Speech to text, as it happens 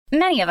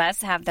Many of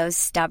us have those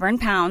stubborn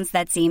pounds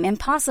that seem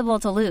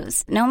impossible to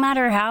lose, no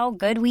matter how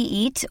good we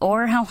eat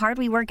or how hard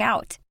we work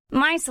out.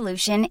 My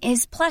solution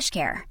is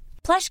PlushCare.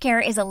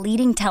 PlushCare is a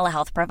leading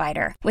telehealth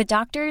provider with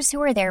doctors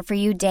who are there for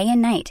you day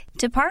and night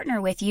to partner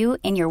with you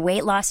in your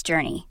weight loss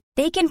journey.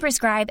 They can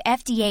prescribe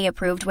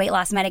FDA-approved weight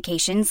loss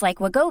medications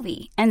like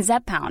Wegovy and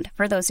Zepbound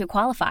for those who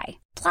qualify.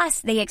 Plus,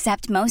 they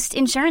accept most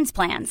insurance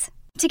plans.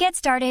 To get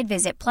started,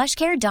 visit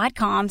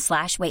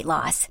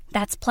plushcare.com/weightloss.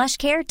 That's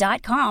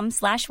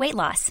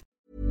plushcare.com/weightloss.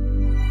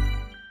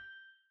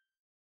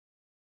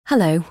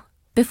 Hello.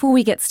 Before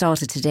we get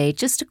started today,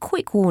 just a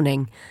quick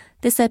warning.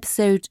 This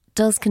episode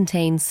does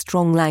contain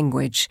strong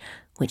language,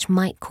 which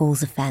might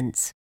cause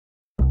offence.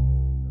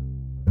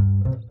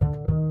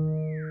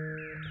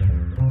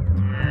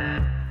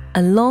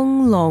 A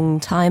long, long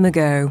time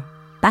ago,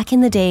 back in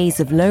the days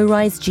of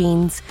low-rise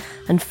jeans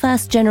and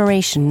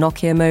first-generation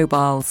Nokia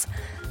mobiles,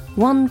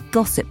 one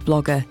gossip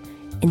blogger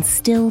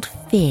instilled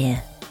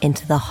fear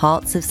into the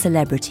hearts of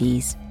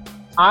celebrities.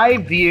 I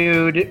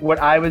viewed what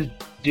I was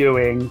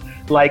doing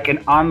like an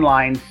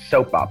online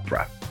soap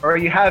opera, or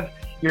you have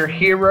your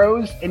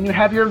heroes and you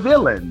have your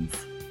villains.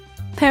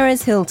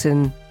 Perez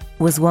Hilton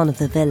was one of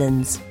the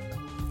villains.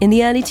 In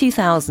the early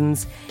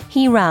 2000s,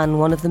 he ran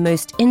one of the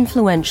most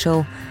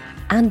influential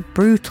and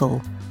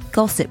brutal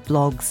gossip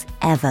blogs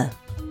ever,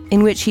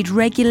 in which he'd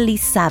regularly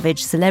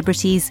savage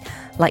celebrities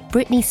like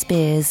Britney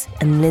Spears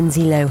and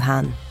Lindsay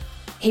Lohan.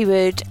 He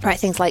would write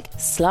things like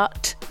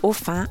slut or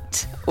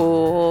fat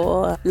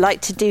or like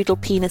to doodle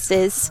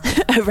penises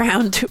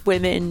around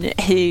women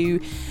who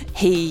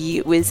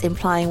he was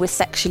implying were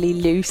sexually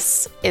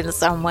loose in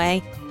some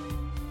way.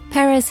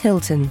 Perez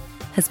Hilton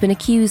has been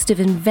accused of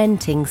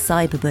inventing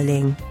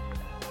cyberbullying.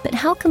 But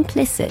how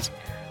complicit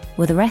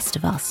were the rest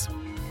of us?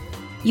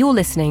 You're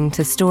listening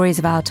to Stories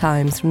of Our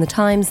Times from The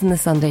Times and The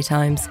Sunday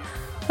Times.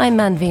 I'm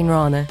Manveen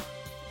Rana.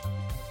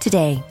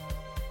 Today,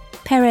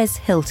 Perez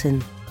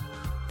Hilton,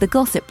 the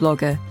gossip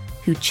blogger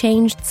who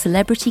changed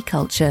celebrity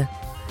culture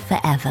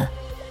forever.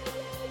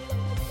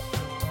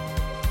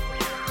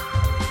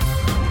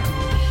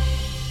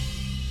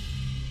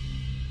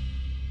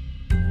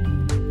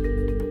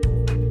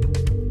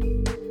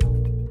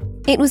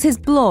 It was his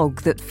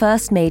blog that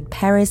first made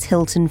Perez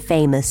Hilton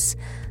famous,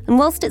 and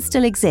whilst it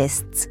still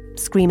exists,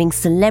 screaming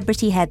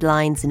celebrity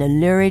headlines in a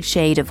lurid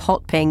shade of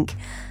hot pink,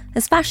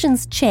 as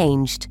fashions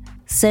changed,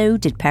 so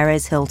did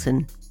Perez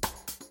Hilton.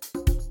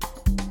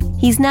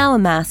 He's now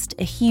amassed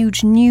a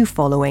huge new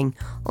following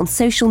on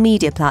social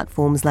media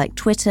platforms like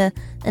Twitter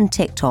and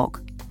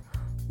TikTok.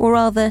 Or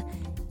rather,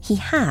 he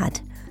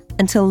had,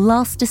 until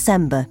last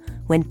December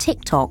when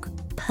TikTok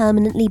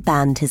permanently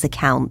banned his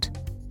account.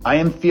 I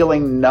am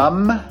feeling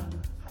numb,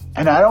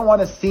 and I don't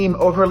want to seem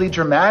overly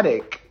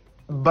dramatic,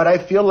 but I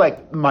feel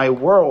like my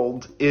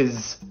world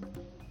is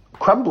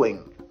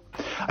crumbling.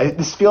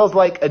 This feels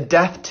like a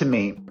death to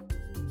me.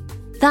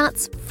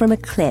 That's from a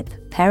clip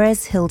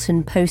Perez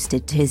Hilton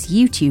posted to his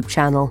YouTube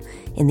channel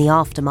in the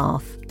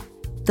aftermath.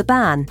 The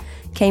ban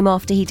came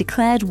after he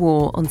declared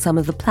war on some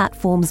of the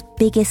platform's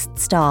biggest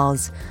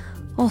stars,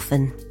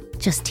 often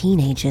just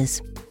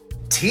teenagers.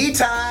 Tea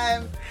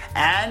time!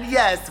 And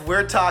yes,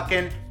 we're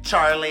talking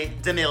Charli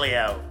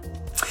D'Amelio.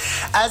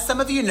 As some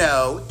of you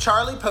know,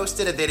 Charli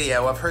posted a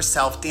video of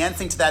herself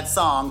dancing to that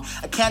song,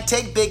 I Can't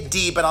Take Big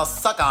D, But I'll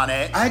Suck on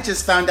It. I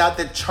just found out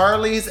that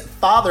Charli's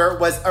father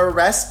was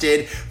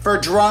arrested for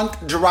drunk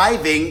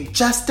driving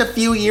just a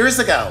few years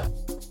ago.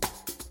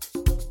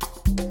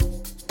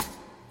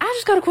 I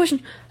just got a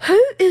question. Who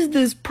is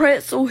this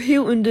Pretzel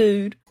Hilton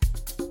dude?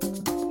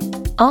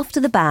 After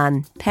the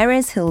ban,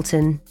 Perez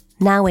Hilton,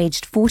 now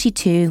aged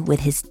 42 with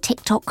his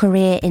TikTok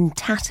career in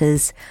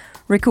tatters,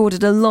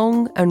 recorded a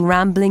long and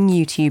rambling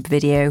YouTube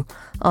video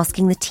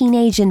asking the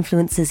teenage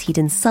influencers he'd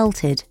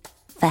insulted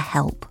for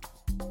help.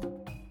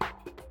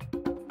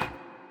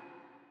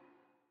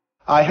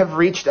 I have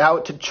reached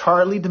out to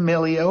Charli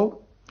D'Amelio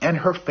and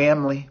her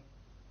family.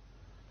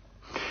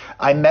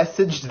 I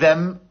messaged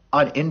them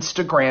on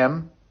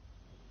Instagram,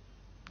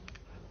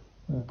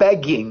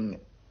 begging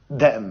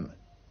them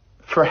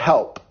for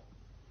help.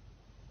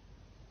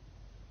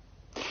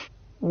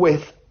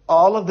 With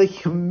all of the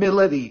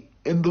humility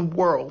in the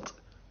world,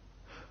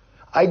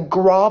 I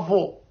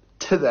grovel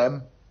to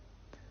them,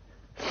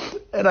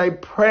 and I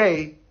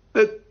pray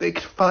that they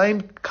can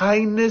find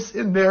kindness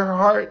in their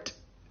heart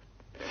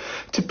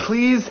to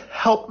please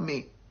help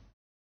me.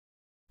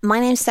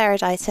 My name's Sarah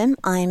Dighton.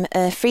 I'm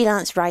a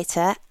freelance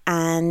writer,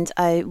 and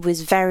I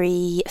was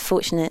very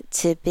fortunate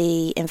to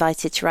be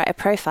invited to write a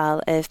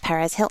profile of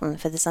Perez Hilton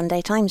for the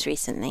Sunday Times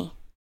recently.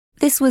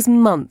 This was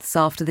months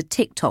after the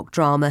TikTok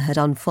drama had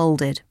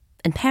unfolded,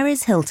 and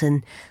Perez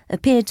Hilton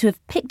appeared to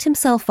have picked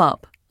himself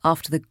up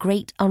after the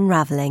great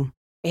unravelling.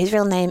 His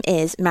real name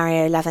is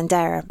Mario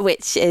Lavandera,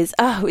 which is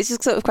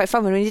sort of quite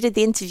fun. When we did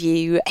the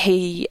interview,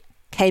 he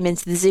came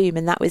into the Zoom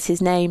and that was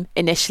his name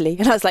initially.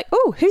 And I was like,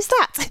 oh, who's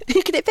that?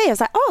 Who could it be? I was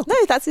like, oh, no,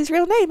 that's his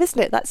real name, isn't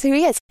it? That's who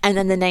he is. And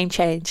then the name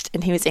changed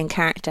and he was in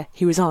character.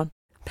 He was on.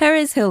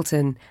 Perez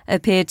Hilton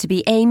appeared to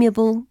be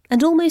amiable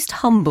and almost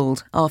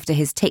humbled after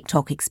his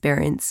TikTok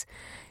experience.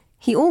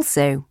 He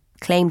also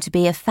claimed to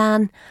be a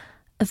fan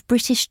of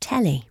British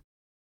telly.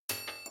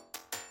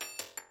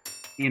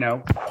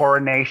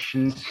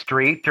 Coronation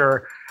Street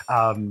or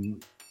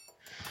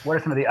what are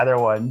some of the other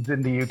ones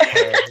in the UK?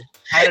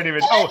 I don't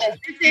even.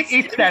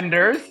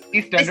 EastEnders.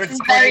 This is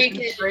very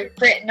good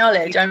Brit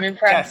knowledge. I'm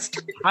impressed.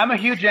 Yes. I'm a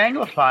huge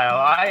Anglophile.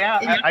 I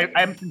am.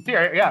 I'm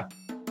sincere. Yeah.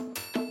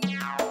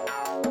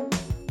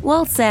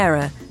 While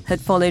Sarah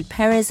had followed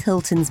Perez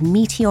Hilton's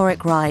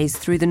meteoric rise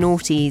through the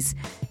noughties,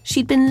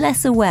 she'd been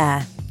less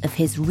aware of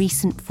his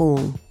recent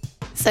fall.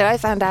 So I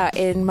found out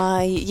in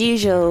my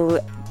usual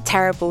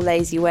terrible,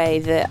 lazy way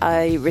that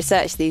I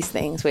research these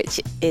things,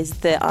 which is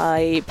that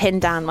I pin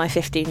down my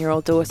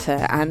 15-year-old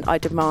daughter and I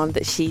demand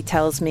that she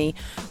tells me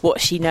what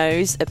she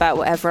knows about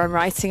whatever I'm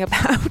writing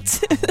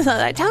about.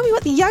 Like, tell me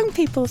what the young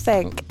people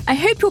think. I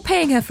hope you're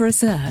paying her for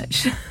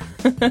research.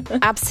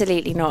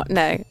 Absolutely not,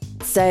 no.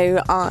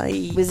 So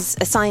I was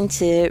assigned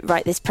to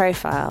write this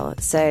profile.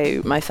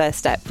 So my first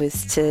step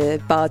was to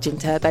barge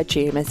into her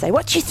bedroom and say,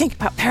 "What do you think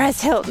about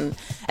Perez Hilton?"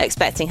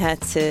 Expecting her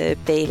to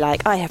be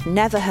like, "I have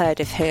never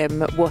heard of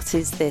him. What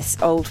is this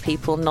old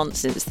people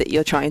nonsense that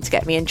you're trying to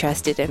get me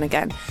interested in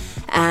again?"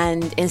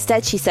 And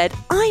instead she said,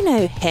 "I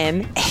know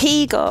him.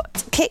 He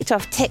got kicked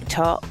off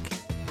TikTok."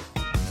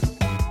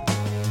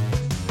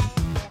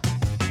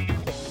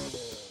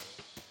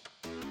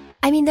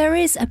 I mean, there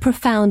is a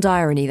profound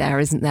irony there,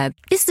 isn't there?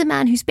 This is a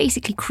man who's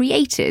basically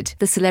created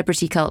the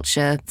celebrity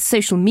culture,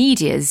 social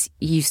media's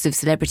use of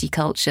celebrity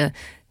culture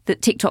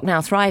that TikTok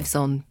now thrives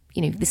on.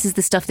 This is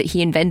the stuff that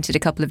he invented a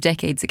couple of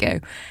decades ago.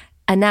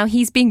 And now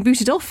he's being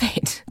booted off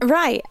it.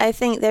 Right. I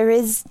think there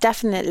is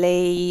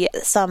definitely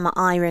some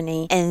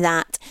irony in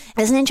that.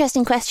 There's an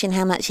interesting question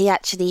how much he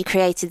actually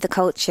created the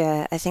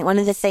culture. I think one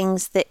of the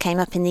things that came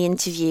up in the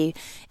interview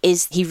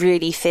is he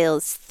really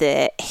feels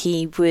that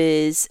he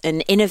was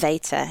an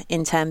innovator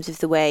in terms of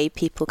the way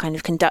people kind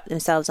of conduct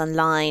themselves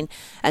online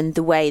and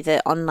the way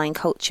that online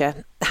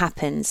culture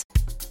happens.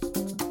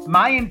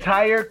 My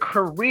entire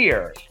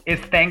career is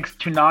thanks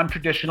to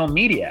non-traditional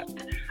media.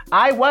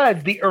 I was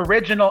the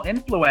original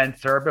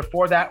influencer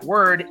before that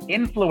word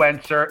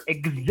influencer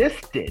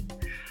existed.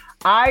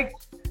 I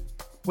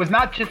was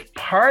not just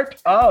part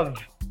of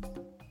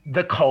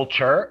the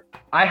culture,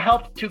 I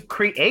helped to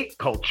create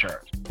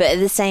culture. But at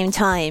the same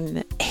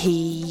time,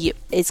 he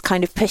is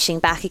kind of pushing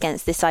back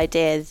against this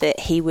idea that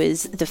he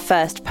was the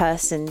first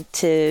person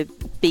to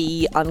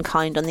be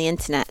unkind on the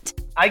internet.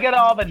 I get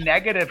all the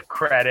negative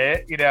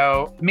credit.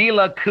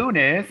 Mila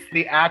Kunis,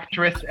 the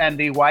actress and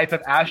the wife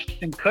of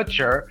Ashton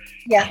Kutcher,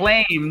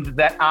 claimed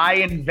that I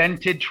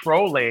invented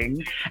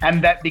trolling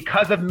and that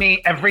because of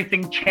me,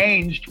 everything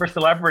changed for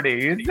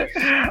celebrities.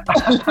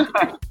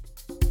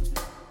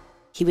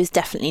 He was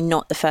definitely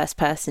not the first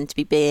person to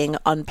be being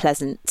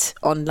unpleasant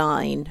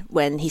online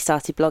when he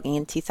started blogging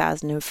in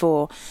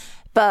 2004.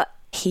 But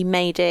he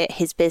made it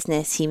his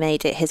business, he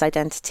made it his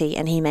identity,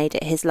 and he made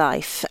it his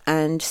life.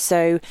 And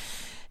so,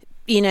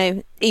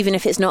 even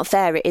if it's not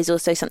fair, it is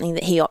also something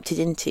that he opted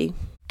into.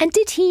 And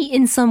did he,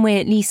 in some way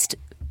at least,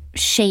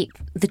 shape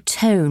the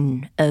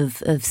tone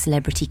of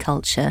celebrity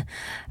culture?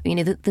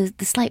 The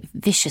slight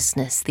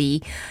viciousness,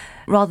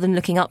 rather than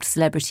looking up to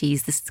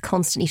celebrities, this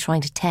constantly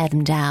trying to tear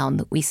them down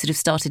that we sort of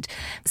started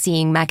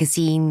seeing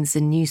magazines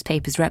and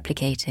newspapers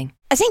replicating?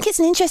 I think it's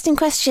an interesting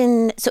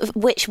question, sort of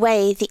which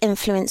way the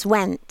influence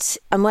went.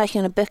 I'm working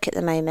on a book at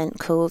the moment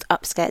called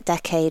Upskirt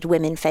Decade,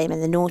 Women, Fame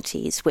and the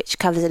Noughties, which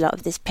covers a lot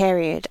of this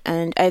period.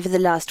 And over the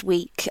last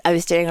week, I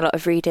was doing a lot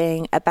of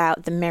reading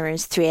about the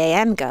Mirror's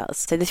 3am girls.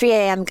 So the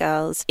 3am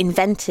girls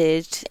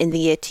invented in the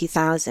year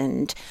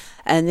 2000.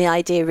 And the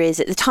idea is,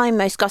 at the time,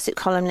 most gossip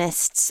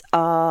columnists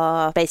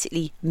are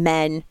basically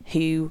men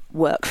who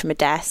work from a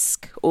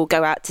desk or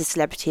go out to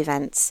celebrity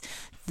events.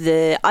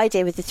 The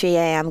idea with the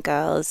 3am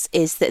girls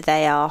is that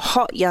they are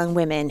hot young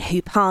women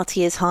who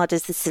party as hard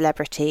as the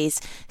celebrities,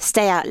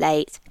 stay out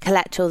late,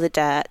 collect all the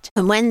dirt.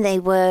 And when they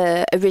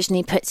were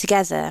originally put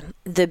together,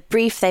 the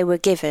brief they were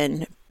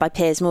given by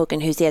Piers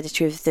Morgan, who's the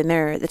editor of The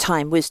Mirror at the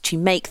time, was to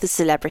make the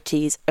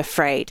celebrities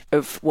afraid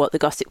of what the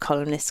gossip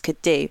columnists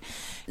could do.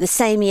 The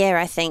same year,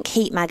 I think,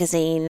 Heat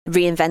magazine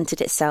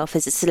reinvented itself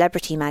as a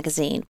celebrity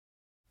magazine.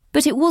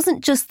 But it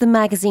wasn't just the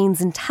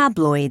magazines and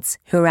tabloids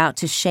who were out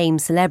to shame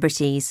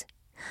celebrities.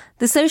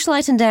 The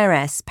socialite and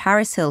heiress,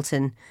 Paris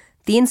Hilton,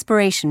 the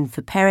inspiration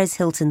for Perez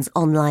Hilton's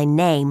online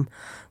name,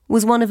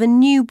 was one of a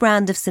new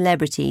brand of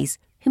celebrities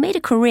who made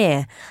a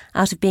career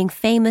out of being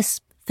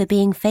famous for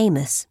being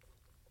famous.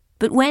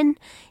 But when,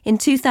 in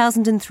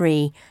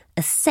 2003,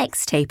 a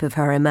sex tape of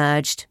her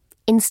emerged,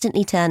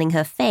 instantly turning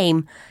her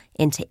fame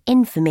into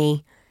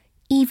infamy,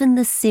 even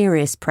the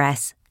serious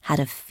press had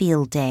a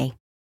field day.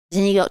 The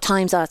New York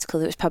Times article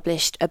that was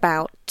published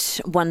about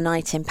one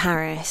night in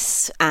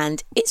Paris,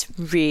 and it's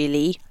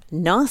really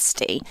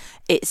nasty.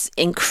 It's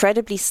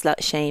incredibly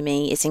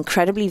slut-shamey. It's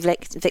incredibly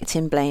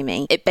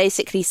victim-blaming. It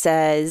basically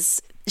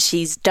says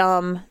she's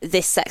dumb.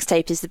 This sex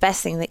tape is the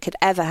best thing that could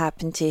ever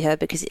happen to her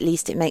because at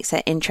least it makes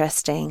her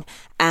interesting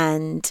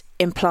and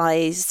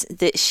implies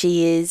that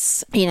she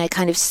is, you know,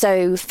 kind of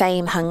so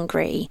fame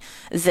hungry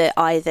that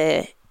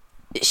either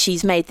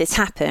she's made this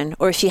happen,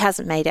 or if she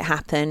hasn't made it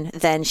happen,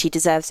 then she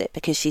deserves it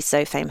because she's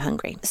so fame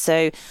hungry.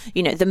 So,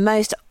 you know, the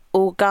most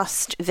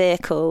august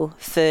vehicle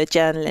for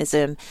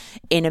journalism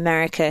in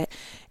America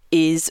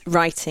is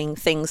writing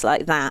things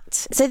like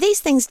that. So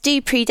these things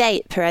do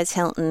predate Perez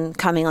Hilton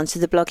coming onto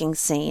the blogging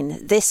scene.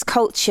 This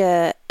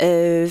culture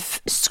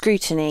of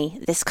scrutiny,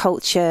 this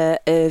culture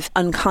of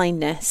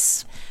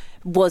unkindness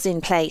was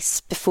in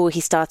place before he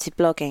started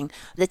blogging.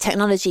 The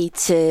technology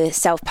to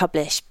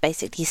self-publish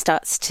basically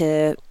starts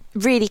to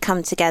really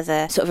come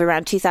together sort of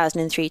around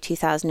 2003,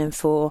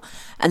 2004.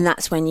 And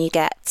that's when you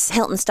get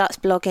Hilton starts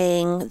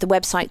blogging, the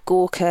website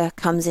Gawker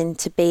comes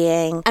into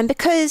being. And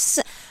because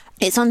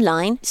it's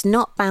online, it's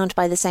not bound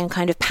by the same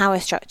kind of power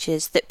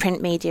structures that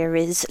print media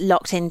is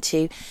locked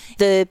into,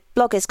 the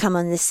bloggers come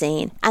on the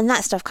scene and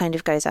that stuff kind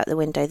of goes out the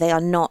window. They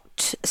are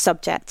not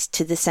subject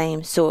to the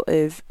same sort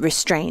of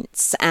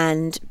restraints.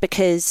 And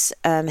because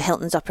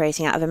Hilton's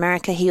operating out of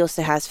America, he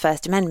also has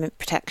First Amendment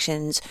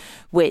protections,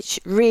 which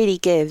really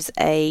gives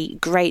a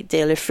great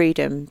deal of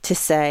freedom to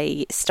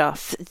say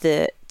stuff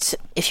that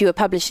if you were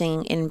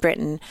publishing in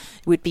Britain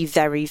would be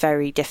very,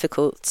 very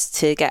difficult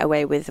to get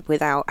away with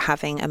without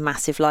having a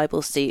massive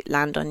libel suit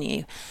land on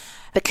you.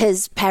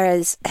 Because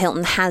Perez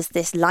Hilton has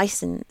this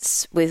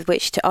license with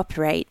which to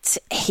operate,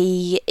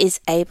 he is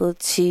able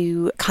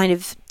to kind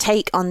of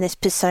take on this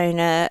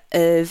persona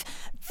of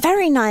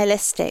very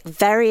nihilistic,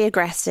 very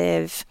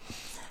aggressive,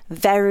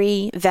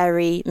 very,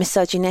 very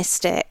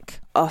misogynistic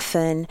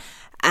often,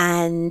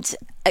 and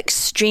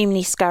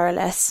extremely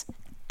scurrilous.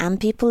 And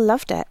people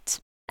loved it.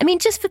 I mean,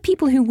 just for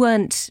people who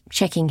weren't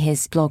checking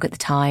his blog at the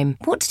time,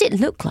 what did it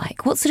look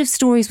like? What sort of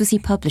stories was he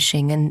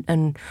publishing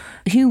and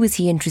who was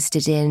he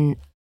interested in?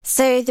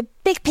 So the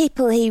big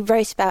people he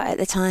wrote about at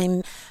the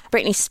time,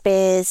 Britney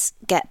Spears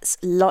gets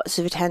lots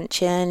of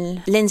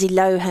attention. Lindsay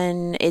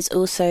Lohan is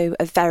also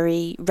a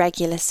very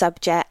regular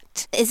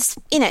subject. It's,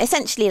 you know,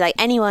 essentially like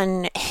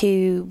anyone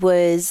who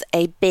was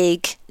a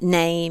big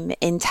name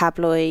in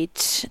tabloid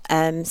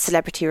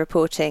celebrity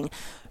reporting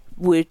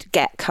would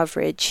get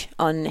coverage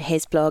on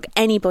his blog.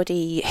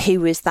 Anybody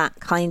who was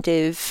that kind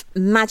of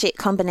magic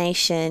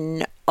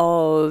combination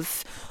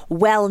of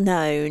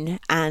well-known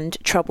and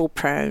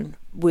trouble-prone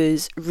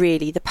was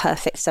really the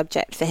perfect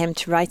subject for him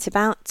to write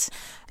about.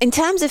 In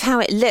terms of how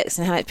it looks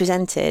and how it's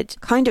presented,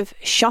 kind of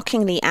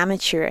shockingly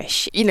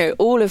amateurish. You know,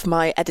 all of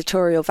my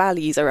editorial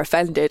values are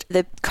offended.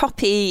 The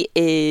copy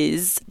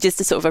is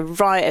just a sort of a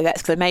riot of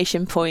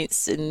exclamation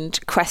points and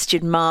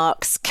question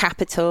marks,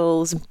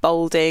 capitals,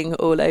 bolding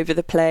all over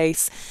the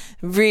place.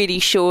 Really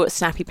short,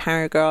 snappy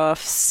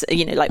paragraphs,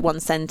 you know, like one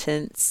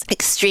sentence.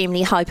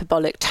 Extremely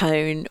hyperbolic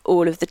tone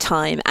all of the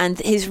time. And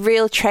his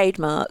real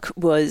trademark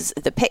was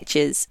the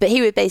pictures. But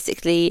he would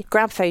basically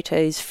grab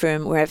photos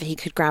from wherever he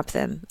could grab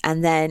them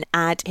and then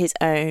add his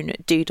own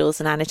doodles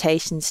and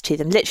annotations to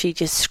them, literally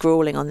just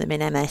scrawling on them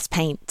in MS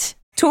Paint.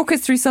 Talk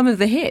us through some of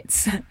the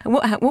hits.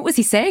 What was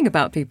he saying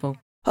about people?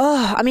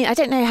 Oh, I mean, I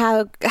don't know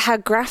how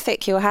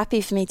graphic you're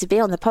happy for me to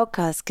be on the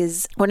podcast,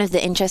 because one of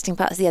the interesting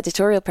parts of the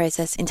editorial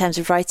process in terms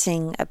of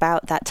writing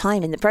about that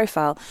time in the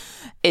profile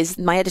is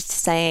my editor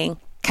saying,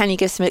 can you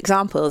give some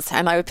examples?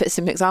 And I would put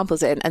some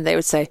examples in and they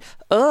would say,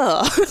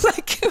 oh,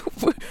 like,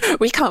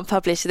 we can't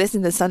publish this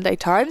in the Sunday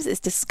Times. It's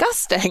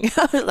disgusting.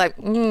 I was like,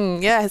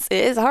 yes,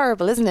 it is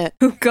horrible, isn't it?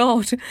 Oh,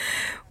 God.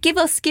 Give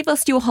us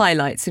your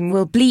highlights and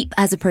we'll bleep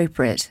as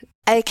appropriate.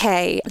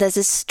 Okay, there's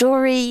a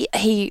story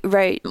he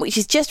wrote, which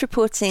is just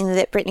reporting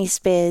that Britney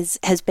Spears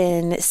has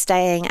been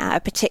staying at a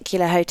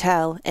particular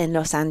hotel in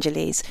Los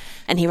Angeles.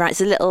 And he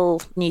writes a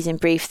little news and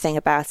brief thing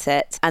about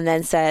it and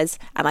then says,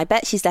 and I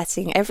bet she's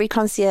letting every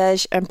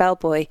concierge and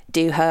bellboy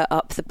do her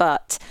up the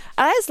butt.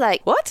 And I was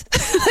like, what?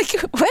 Like,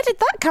 where did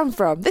that come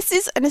from? This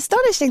is an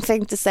astonishing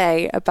thing to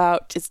say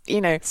about just, you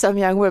know, some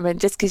young woman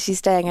just because she's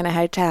staying in a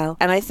hotel.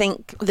 And I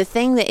think the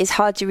thing that is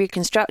hard to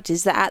reconstruct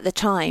is that at the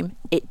time,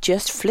 it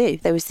just flew.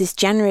 There was this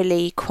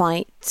generally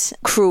quite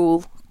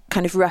cruel,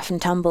 kind of rough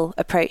and tumble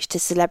approach to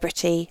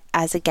celebrity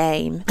as a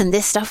game. And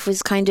this stuff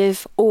was kind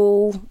of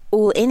all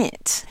in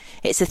it.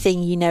 It's a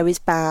thing you know is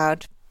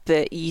bad,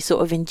 but you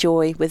sort of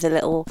enjoy with a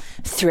little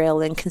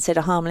thrill and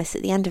consider harmless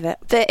at the end of it.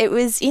 But it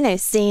was, you know,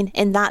 seen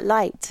in that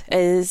light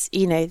as,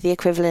 you know, the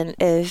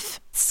equivalent of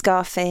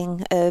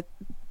scarfing a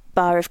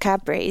bar of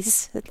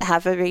Cadbury's.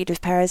 Have a read of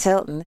Perez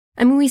Hilton.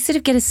 I mean, we sort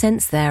of get a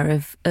sense there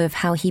of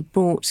how he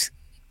brought,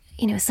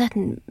 you know, a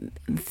certain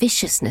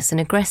viciousness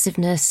and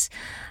aggressiveness,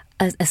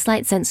 a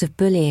slight sense of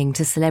bullying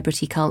to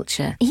celebrity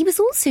culture. He was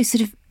also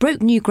sort of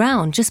broke new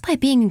ground just by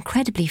being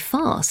incredibly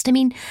fast. I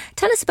mean,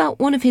 tell us about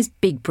one of his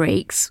big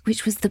breaks,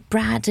 which was the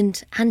Brad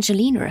and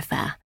Angelina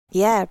affair.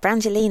 Yeah,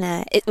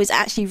 Brangelina. It was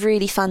actually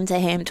really fun to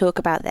hear him talk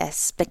about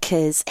this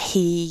because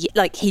he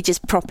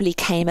just properly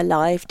came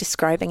alive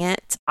describing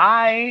it.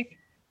 I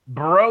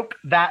broke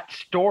that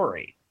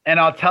story And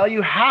I'll tell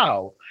you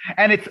how.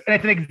 And it's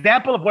an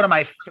example of one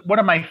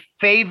of my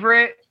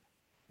favorite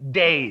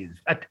days,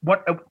 a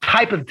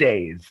type of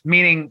days,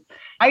 meaning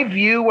I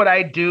view what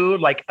I do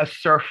like a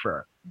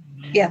surfer.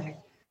 Yeah.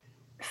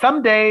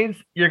 Some days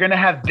you're going to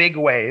have big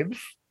waves.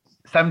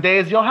 Some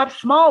days you'll have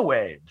small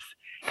waves.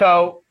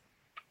 So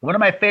one of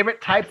my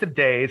favorite types of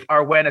days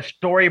are when a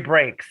story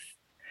breaks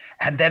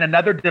and then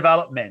another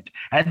development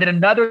and then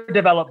another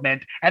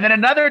development and then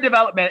another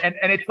development.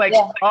 And it's like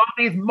all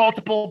these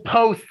multiple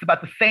posts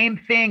about the same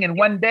thing in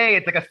one day.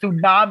 It's like a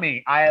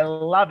tsunami. I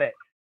love it.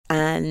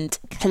 And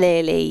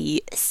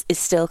clearly is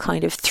still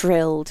kind of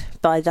thrilled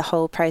by the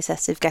whole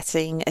process of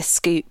getting a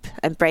scoop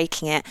and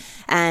breaking it.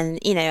 And,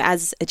 you know,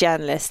 as a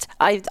journalist,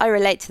 I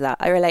relate to that.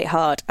 I relate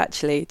hard,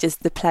 actually,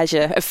 just the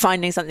pleasure of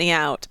finding something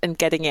out and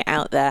getting it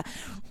out there,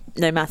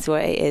 no matter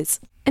what it is.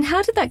 And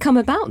how did that come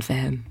about for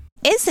him?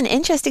 It's an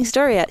interesting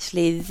story,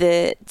 actually,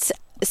 that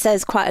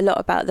says quite a lot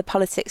about the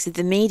politics of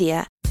the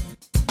media.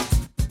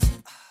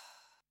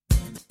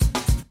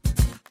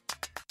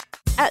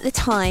 At the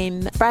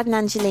time, Brad and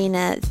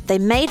Angelina, they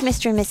made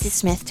Mr. and Mrs.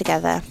 Smith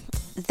together.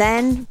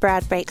 Then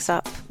Brad breaks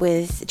up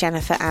with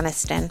Jennifer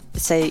Aniston.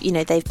 So, you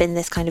know, they've been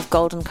this kind of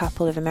golden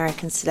couple of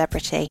American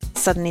celebrity.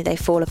 Suddenly they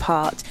fall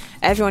apart.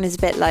 Everyone is a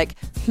bit like,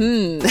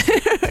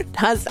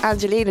 has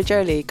Angelina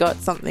Jolie got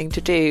something to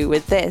do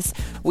with this?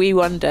 We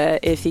wonder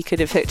if he could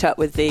have hooked up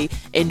with the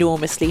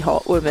enormously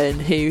hot woman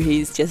who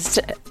he's just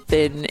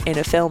been in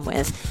a film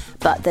with.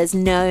 But there's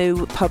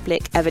no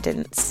public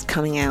evidence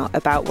coming out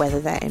about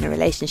whether they're in a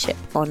relationship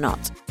or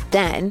not.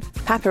 Then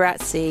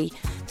paparazzi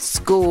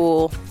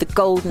score the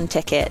golden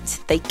ticket.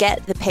 They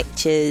get the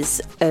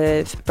pictures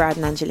of Brad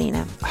and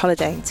Angelina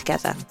holidaying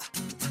together.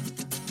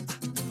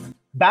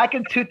 Back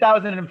in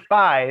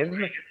 2005,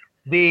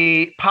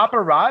 the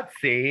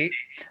paparazzi,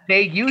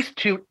 they used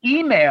to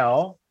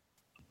email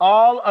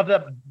all of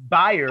the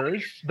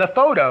buyers the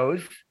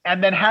photos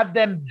and then have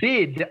them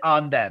bid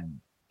on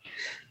them.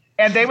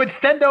 And they would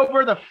send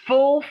over the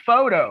full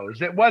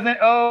photos. It wasn't,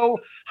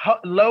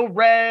 low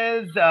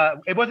res.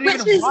 It wasn't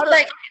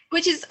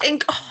which is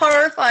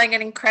horrifying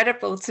and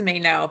incredible to me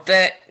now.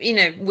 But, you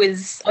know,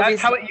 that's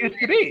how it used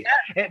to be.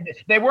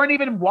 They weren't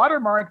even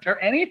watermarked or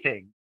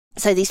anything.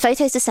 So these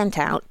photos are sent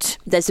out.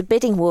 There's a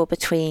bidding war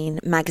between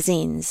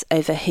magazines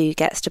over who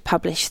gets to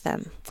publish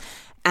them.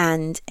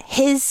 And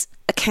his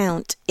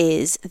account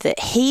is that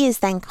he is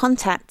then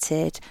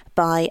contacted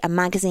by a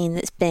magazine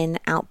that's been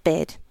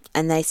outbid.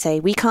 And they say,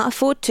 we can't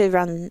afford to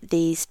run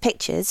these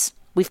pictures.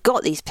 We've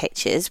got these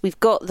pictures. We've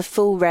got the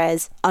full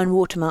res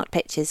unwatermarked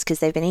pictures because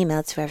they've been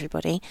emailed to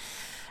everybody.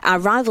 Our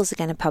rivals are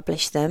going to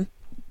publish them.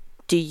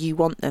 Do you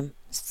want them?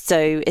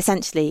 So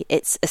essentially,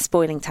 it's a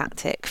spoiling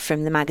tactic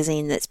from the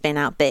magazine that's been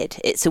outbid.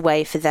 It's a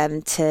way for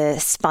them to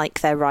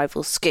spike their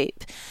rival's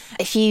scoop.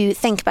 If you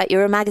think about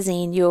you're a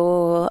magazine,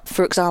 you're,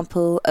 for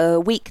example, a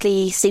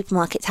weekly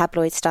supermarket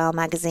tabloid style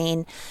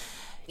magazine.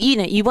 You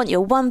know, you want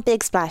your one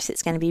big splash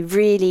that's going to be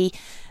really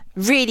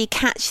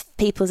catch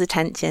people's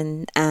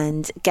attention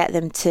and get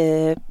them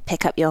to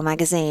pick up your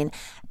magazine.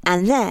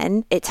 And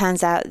then it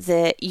turns out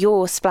that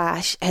your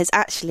splash has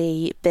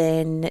actually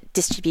been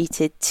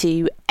distributed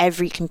to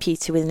every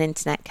computer with an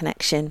internet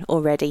connection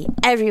already.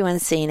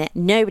 Everyone's seen it.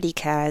 Nobody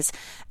cares.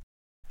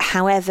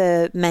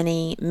 However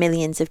many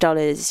millions of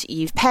dollars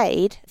you've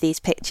paid, these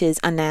pictures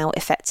are now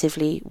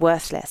effectively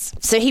worthless.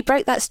 So he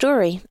broke that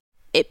story.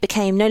 It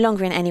became no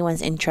longer in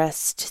anyone's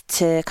interest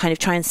to kind of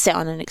try and sit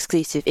on an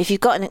exclusive. If you've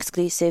got an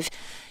exclusive,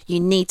 you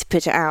need to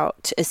put it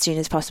out as soon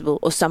as possible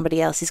or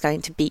somebody else is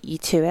going to beat you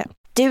to it.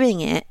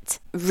 Doing it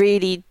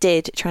really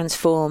did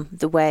transform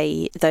the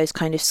way those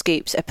kind of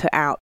scoops are put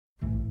out.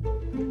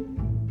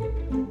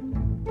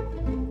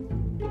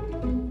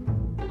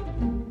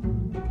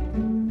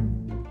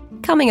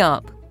 Coming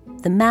up,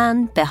 the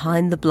man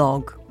behind the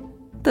blog.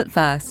 But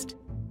first...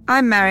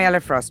 I'm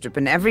Mariella Frostrup,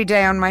 and every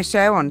day on my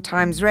show on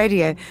Times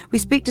Radio, we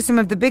speak to some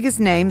of the biggest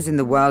names in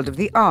the world of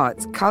the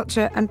arts,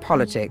 culture and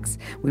politics.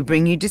 We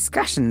bring you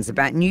discussions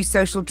about new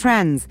social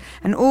trends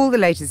and all the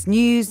latest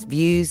news,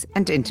 views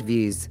and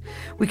interviews.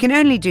 We can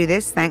only do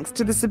this thanks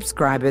to the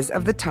subscribers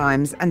of The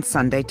Times and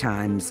Sunday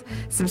Times.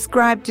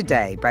 Subscribe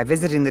today by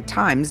visiting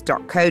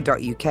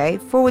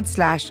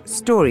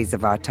thetimes.co.uk/stories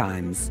of our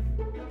times.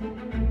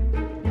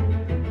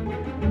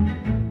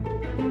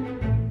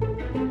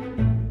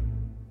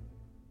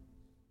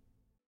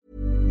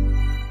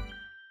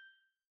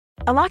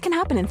 A lot can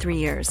happen in 3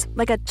 years,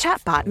 like a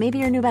chatbot may be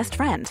your new best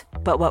friend.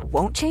 But what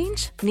won't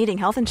change? Needing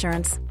health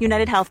insurance.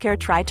 United Healthcare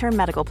Tri-Term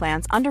Medical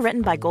Plans,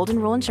 underwritten by Golden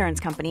Rule Insurance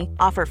Company,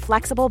 offer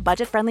flexible,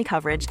 budget-friendly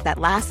coverage that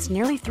lasts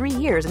nearly 3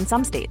 years in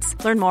some states.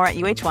 Learn more at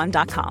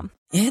uh1.com.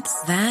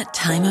 It's that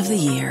time of the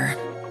year.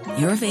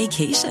 Your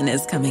vacation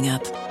is coming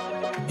up.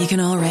 You can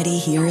already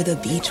hear the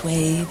beach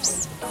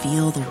waves,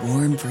 feel the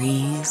warm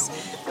breeze,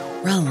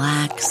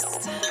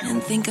 relax,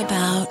 and think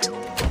about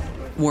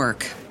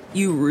work.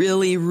 You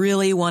really,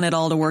 really want it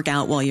all to work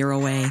out while you're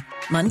away.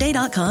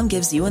 Monday.com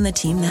gives you and the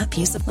team that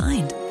peace of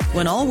mind.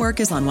 When all work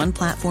is on one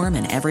platform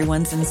and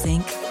everyone's in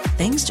sync,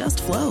 things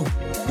just flow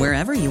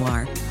wherever you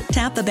are.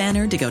 Tap the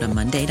banner to go to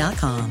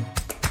Monday.com.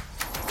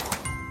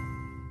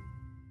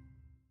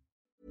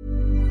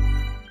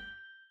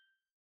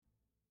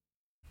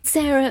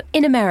 Sarah,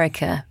 in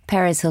America,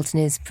 Perez Hilton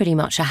is pretty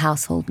much a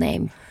household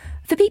name.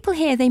 For people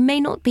here, they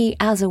may not be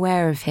as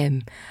aware of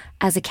him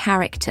as a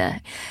character.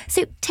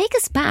 So take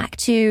us back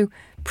to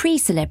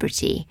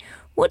pre-celebrity.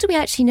 What do we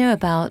actually know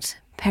about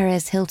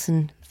Perez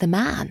Hilton, the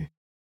man?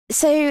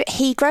 So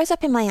he grows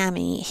up in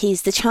Miami.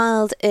 He's the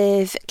child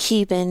of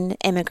Cuban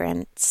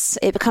immigrants.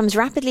 It becomes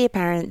rapidly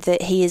apparent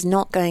that he is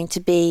not going to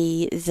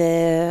be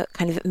the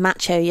kind of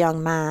macho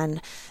young man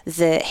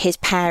that his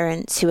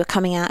parents, who are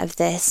coming out of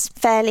this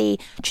fairly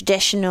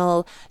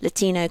traditional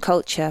Latino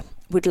culture,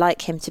 would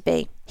like him to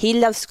be. He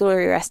loves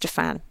Gloria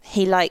Estefan.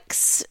 He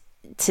likes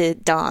to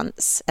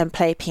dance and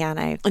play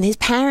piano. And his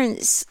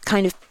parents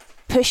kind of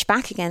push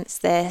back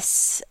against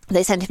this.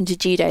 They send him to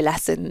judo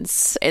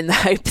lessons in the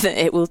hope that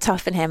it will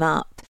toughen him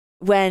up.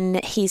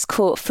 When he's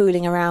caught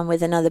fooling around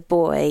with another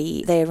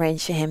boy, they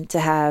arrange for him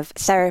to have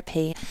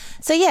therapy.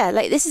 So yeah,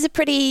 like this is a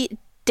pretty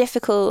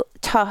difficult,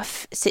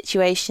 tough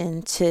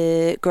situation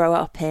to grow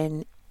up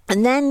in.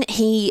 And then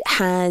he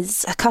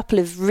has a couple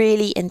of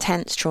really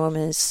intense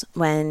traumas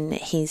when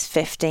he's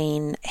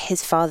 15.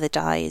 His father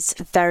dies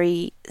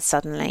very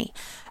suddenly.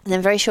 And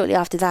then very shortly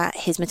after that,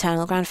 his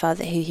maternal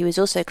grandfather, who he was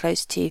also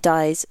close to,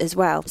 dies as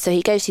well. So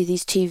he goes through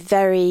these two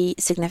very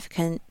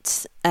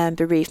significant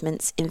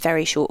bereavements in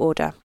very short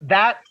order.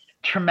 That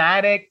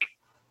traumatic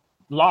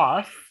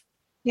loss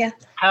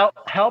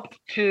helped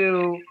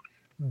to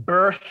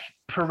birth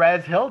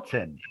Perez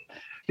Hilton,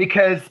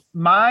 because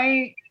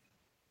my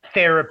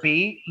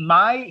therapy,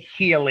 my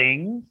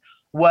healing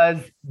was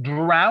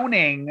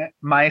drowning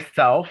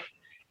myself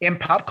in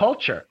pop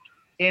culture,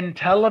 in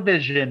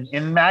television,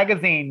 in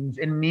magazines,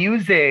 in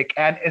music,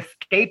 and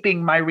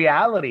escaping my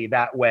reality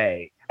that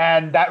way.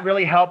 And that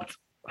really helped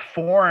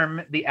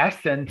form the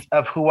essence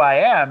of who I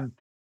am.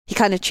 He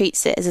kind of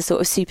treats it as a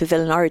sort of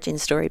supervillain origin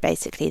story,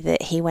 basically,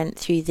 that he went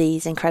through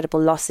these incredible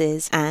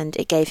losses and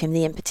it gave him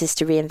the impetus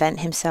to reinvent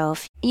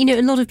himself. You know,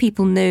 a lot of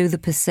people know the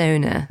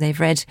persona. They've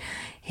read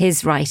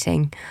his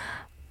writing.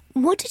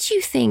 What did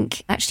you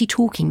think actually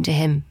talking to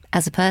him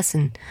as a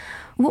person?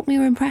 What were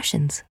your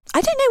impressions?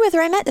 I don't know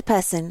whether I met the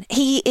person.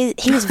 He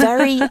was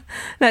very...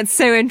 That's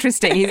so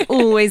interesting. He's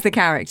always the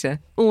character,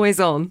 always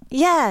on.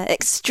 Yeah,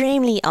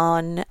 extremely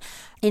on.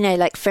 You know,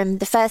 like from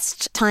the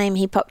first time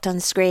he popped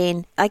on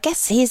screen, I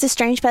guess he's a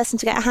strange person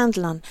to get a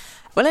handle on.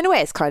 Well, in a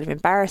way, it's kind of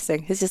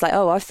embarrassing. It's just like,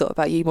 oh, I've thought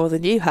about you more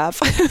than you have.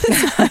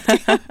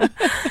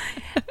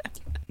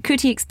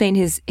 Could he explain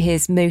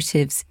his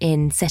motives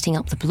in setting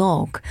up the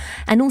blog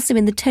and also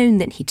in the tone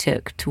that he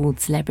took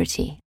towards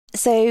celebrity?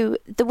 So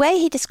the way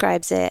he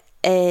describes it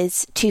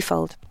is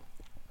twofold.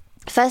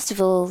 First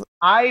of all,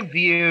 I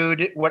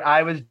viewed what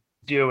I was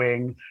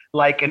doing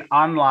like an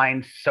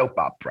online soap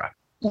opera.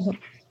 Mm-hmm.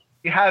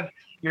 You have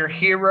your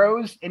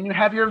heroes and you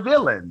have your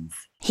villains.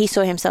 He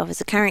saw himself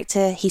as a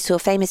character. He saw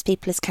famous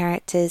people as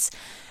characters,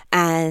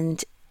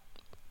 and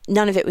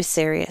none of it was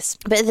serious.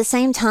 But at the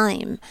same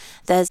time,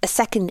 there's a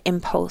second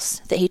impulse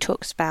that he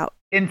talks about.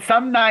 In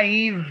some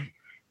naive,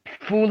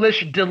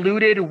 foolish,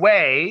 deluded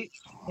way,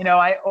 you know,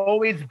 I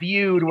always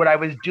viewed what I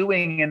was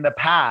doing in the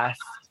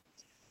past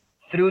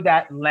through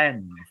that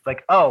lens.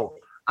 Like, oh,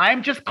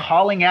 I'm just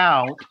calling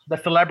out the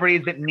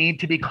celebrities that need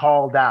to be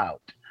called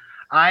out.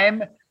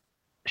 I'm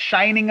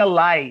shining a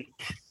light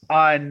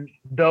on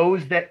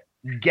those that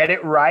get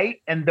it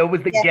right and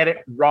those that get it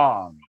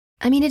wrong.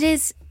 I mean, it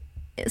is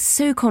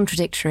so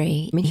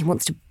contradictory. I mean, he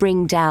wants to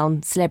bring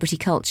down celebrity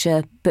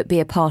culture, but be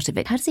a part of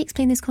it. How does he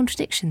explain those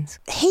contradictions?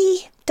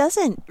 He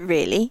doesn't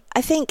really.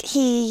 I think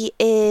he's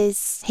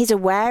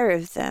aware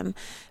of them,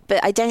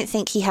 but I don't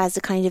think he has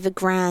a kind of a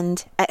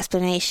grand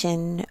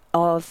explanation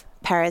of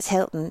Perez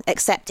Hilton,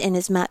 except in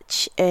as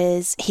much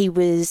as he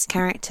was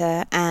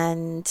character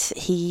and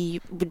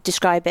he would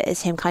describe it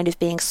as him kind of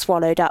being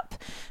swallowed up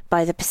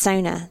by the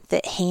persona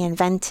that he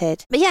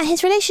invented. But yeah,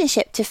 his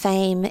relationship to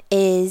fame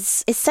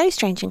is so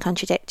strange and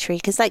contradictory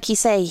because, like you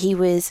say, he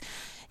was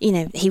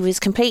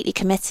completely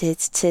committed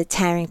to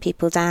tearing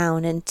people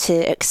down and to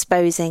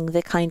exposing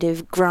the kind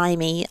of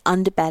grimy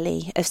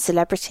underbelly of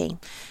celebrity.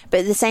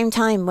 But at the same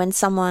time, when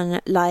someone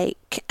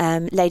like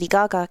Lady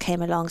Gaga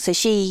came along, so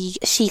she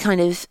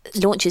kind of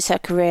launches her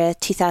career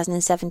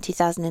 2007,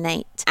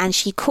 2008, and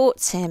she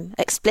courts him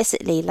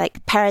explicitly.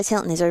 Like, Perez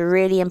Hilton is a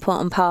really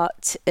important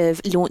part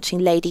of launching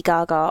Lady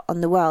Gaga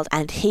on the world,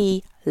 and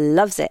he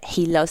loves it.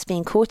 He loves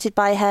being courted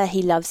by her.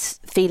 He loves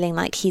feeling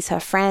like he's her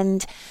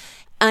friend.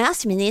 I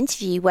asked him in the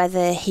interview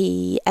whether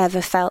he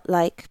ever felt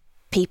like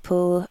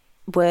people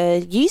were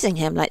using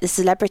him, like the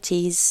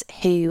celebrities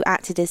who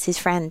acted as his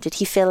friend. Did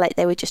he feel like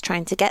they were just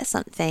trying to get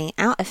something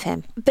out of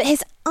him? But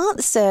his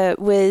answer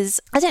was,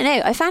 I don't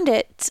know, I found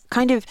it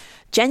kind of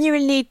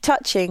genuinely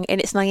touching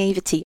in its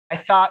naivety. I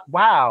thought,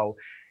 wow,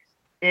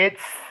 it's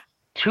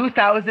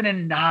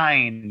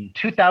 2009,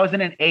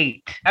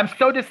 2008. I'm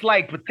so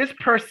disliked, but this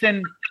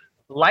person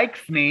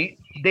likes me.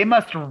 They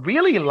must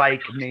really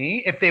like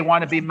me if they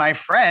want to be my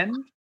friend.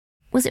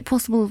 Was it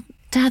possible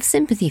to have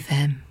sympathy for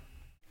him?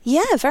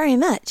 Yeah, very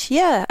much.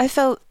 Yeah, I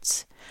felt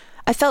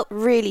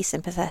really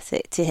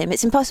sympathetic to him.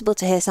 It's impossible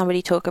to hear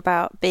somebody talk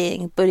about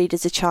being bullied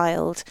as a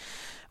child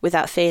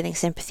without feeling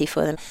sympathy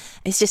for them.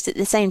 It's just at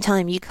the same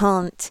time, you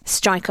can't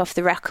strike off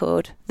the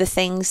record the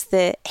things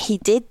that he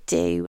did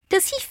do.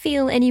 Does he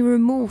feel any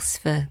remorse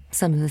for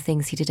some of the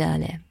things he did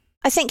earlier?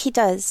 I think he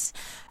does.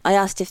 I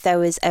asked if there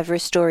was ever a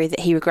story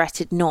that he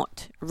regretted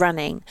not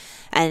running,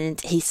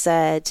 and he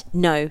said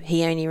no,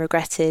 he only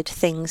regretted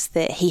things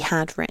that he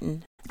had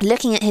written.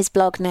 Looking at his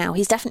blog now,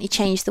 he's definitely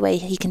changed the way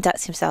he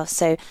conducts himself,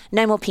 so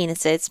no more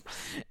penises.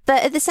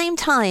 But at the same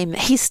time,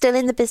 he's still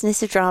in the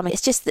business of drama.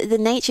 It's just that the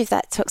nature of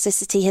that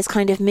toxicity has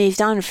kind of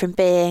moved on from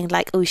being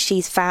like, oh,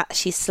 she's fat,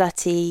 she's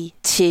slutty,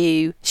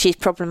 to she's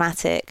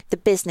problematic. The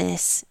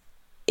business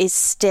is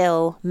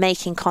still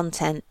making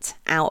content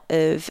out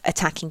of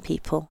attacking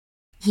people.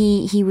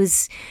 He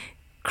was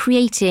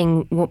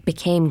creating what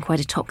became quite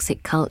a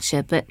toxic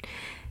culture, but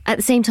at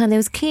the same time, there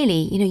was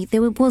clearly,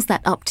 there was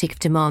that uptick of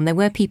demand. There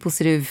were people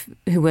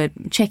who were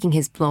checking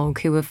his blog,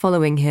 who were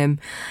following him.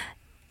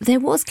 There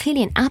was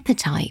clearly an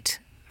appetite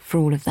for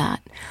all of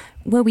that.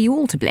 Were we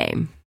all to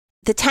blame?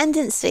 The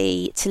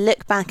tendency to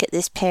look back at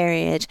this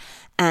period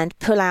and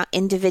pull out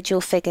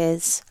individual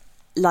figures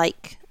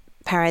like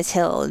Perez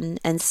Hilton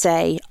and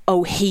say,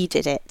 oh, he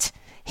did it.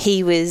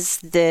 He was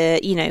the,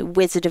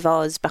 Wizard of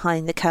Oz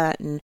behind the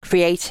curtain,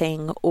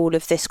 creating all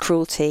of this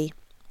cruelty.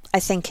 I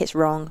think it's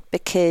wrong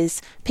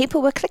because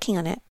people were clicking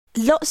on it.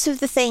 Lots of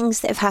the things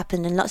that have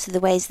happened and lots of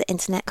the ways that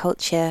internet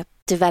culture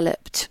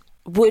developed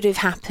would have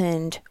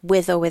happened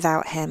with or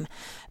without him.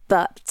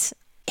 But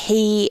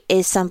he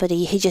is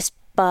somebody who just,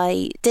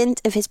 by dint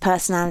of his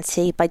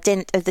personality, by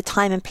dint of the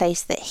time and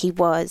place that he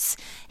was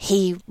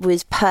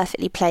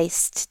perfectly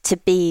placed to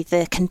be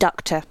the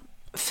conductor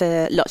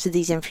for lots of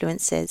these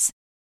influences.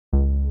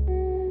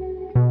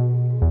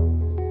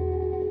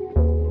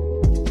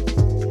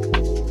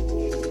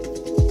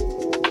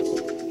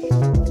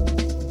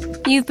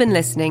 You've been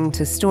listening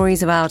to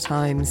Stories of Our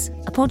Times,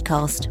 a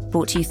podcast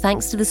brought to you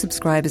thanks to the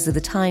subscribers of The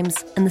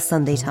Times and The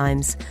Sunday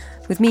Times,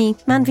 with me,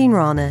 Manveen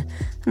Rana,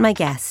 and my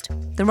guest,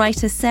 the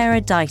writer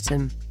Sarah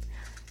Dighton.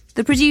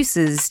 The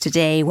producers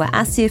today were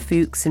Asya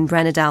Fuchs and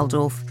Brenna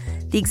Daldorf.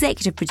 The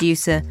executive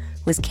producer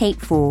was Kate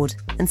Ford,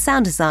 and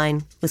sound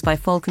design was by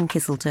Falcon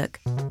Kisseltook.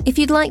 If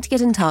you'd like to get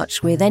in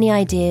touch with any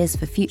ideas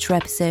for future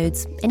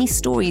episodes, any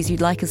stories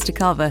you'd like us to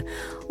cover,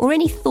 or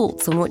any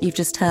thoughts on what you've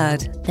just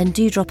heard, then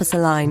do drop us a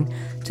line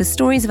to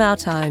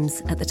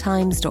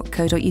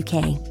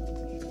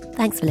storiesofourtimes@thetimes.co.uk.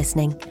 Thanks for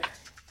listening.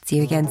 See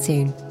you again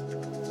soon.